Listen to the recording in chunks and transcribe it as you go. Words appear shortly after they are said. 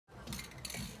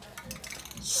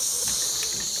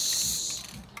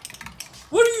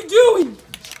doing?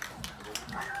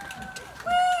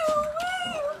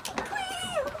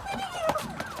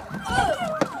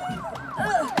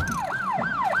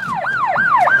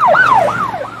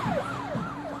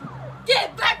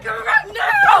 Get back around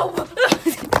now!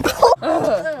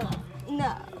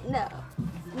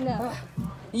 No.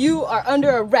 You are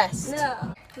under arrest.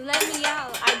 No. Let me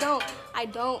out. I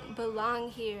don't belong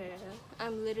here.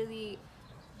 I'm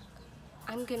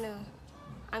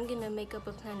gonna make up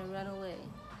a plan to run away.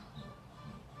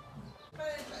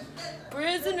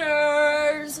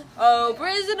 Prisoners! Oh,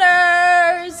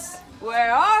 prisoners!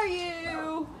 Where are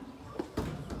you?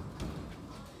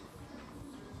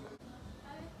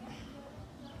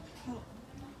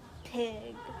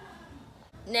 Pig.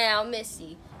 Now,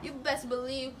 Missy, you best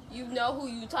believe you know who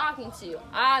you talking to.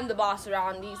 I'm the boss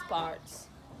around these parts.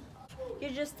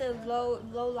 You're just a low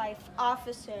life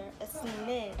officer, a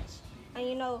snitch. And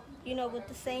you know what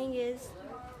the saying is?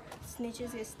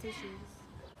 Snitches get stitches.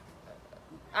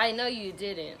 I know you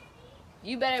didn't.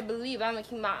 You better believe I'm gonna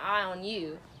keep my eye on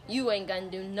you. You ain't gonna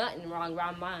do nothing wrong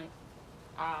around my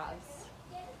eyes.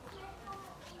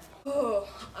 Oh,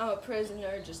 I'm a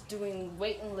prisoner just doing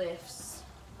weight and lifts.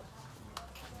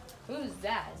 Who's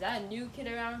that? Is that a new kid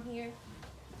around here?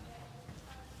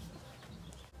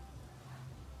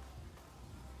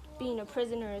 Being a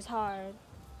prisoner is hard.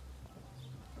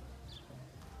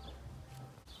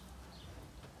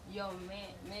 Yo,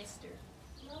 man, mister.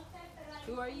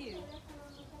 Who are you?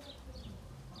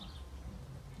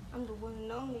 I'm the one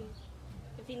and only.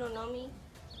 If you don't know me,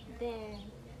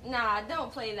 then... Nah,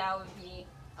 don't play that with me,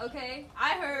 okay?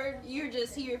 I heard you're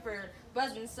just here for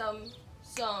buzzing some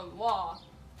wall.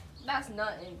 That's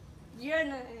nothing. You're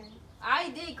nothing. I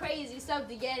did crazy stuff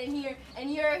to get in here,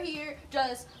 and you're here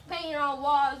just painting on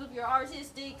walls with your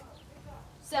artistic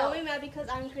self. Only mad because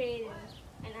I'm creative,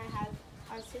 and I have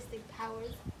artistic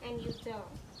powers, and you don't.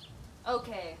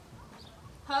 Okay.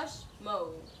 Hush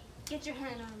mode. Get your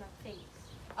hand on my face.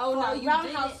 Oh no, you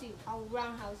roundhouse didn't. you. I'll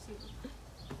roundhouse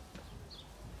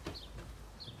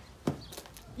you.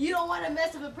 You don't want to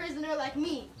mess with a prisoner like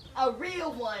me, a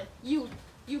real one. You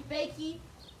fakey.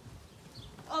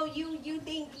 Oh, you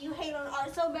think you hate on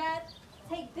art so bad?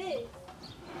 Take this.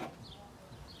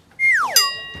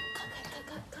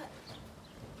 Cut.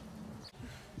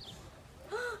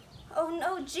 Oh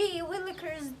no, gee,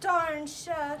 Willikers, darn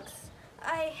shucks.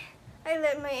 I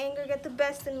let my anger get the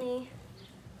best of me.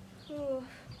 Ooh,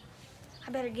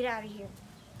 I better get out of here.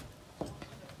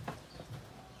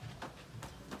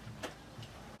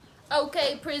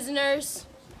 Okay, prisoners,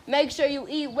 make sure you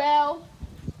eat well.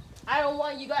 I don't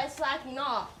want you guys slacking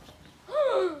off.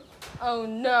 Oh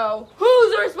no,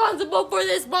 who's responsible for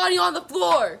this body on the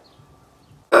floor?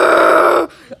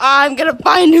 I'm gonna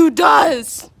find who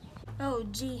does. Oh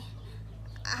gee,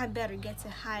 I better get to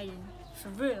hiding. For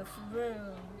real, for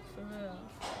real, for real.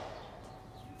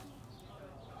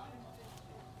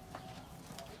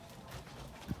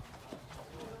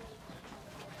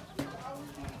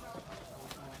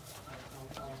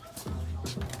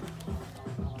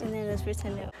 And then let's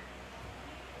pretend it.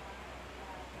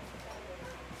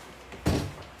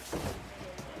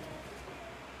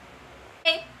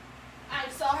 Hey, I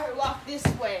saw her walk this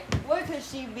way. Where could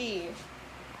she be?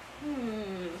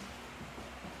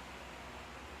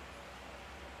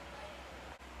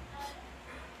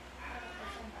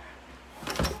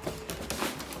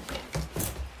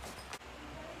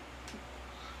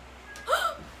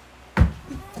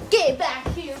 Get back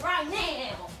here right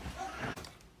now!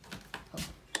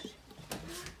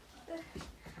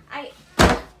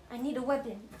 I need a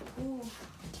weapon. Ooh.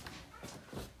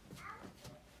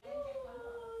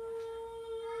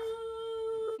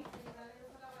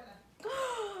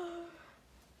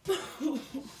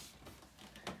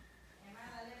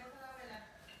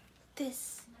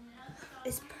 This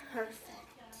is perfect.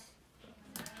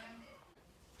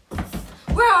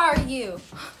 Where are you?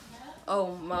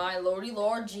 Oh my lordy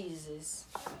Lord Jesus.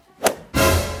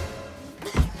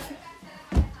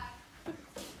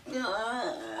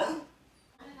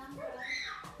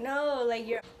 No, like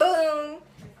you're boom.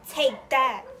 Take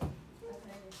that.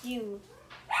 You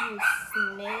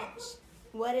snitch.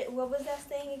 What was that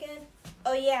saying again?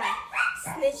 Oh yeah.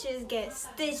 Snitches get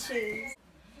stitches.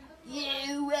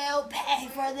 You will pay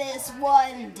for this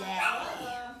one day.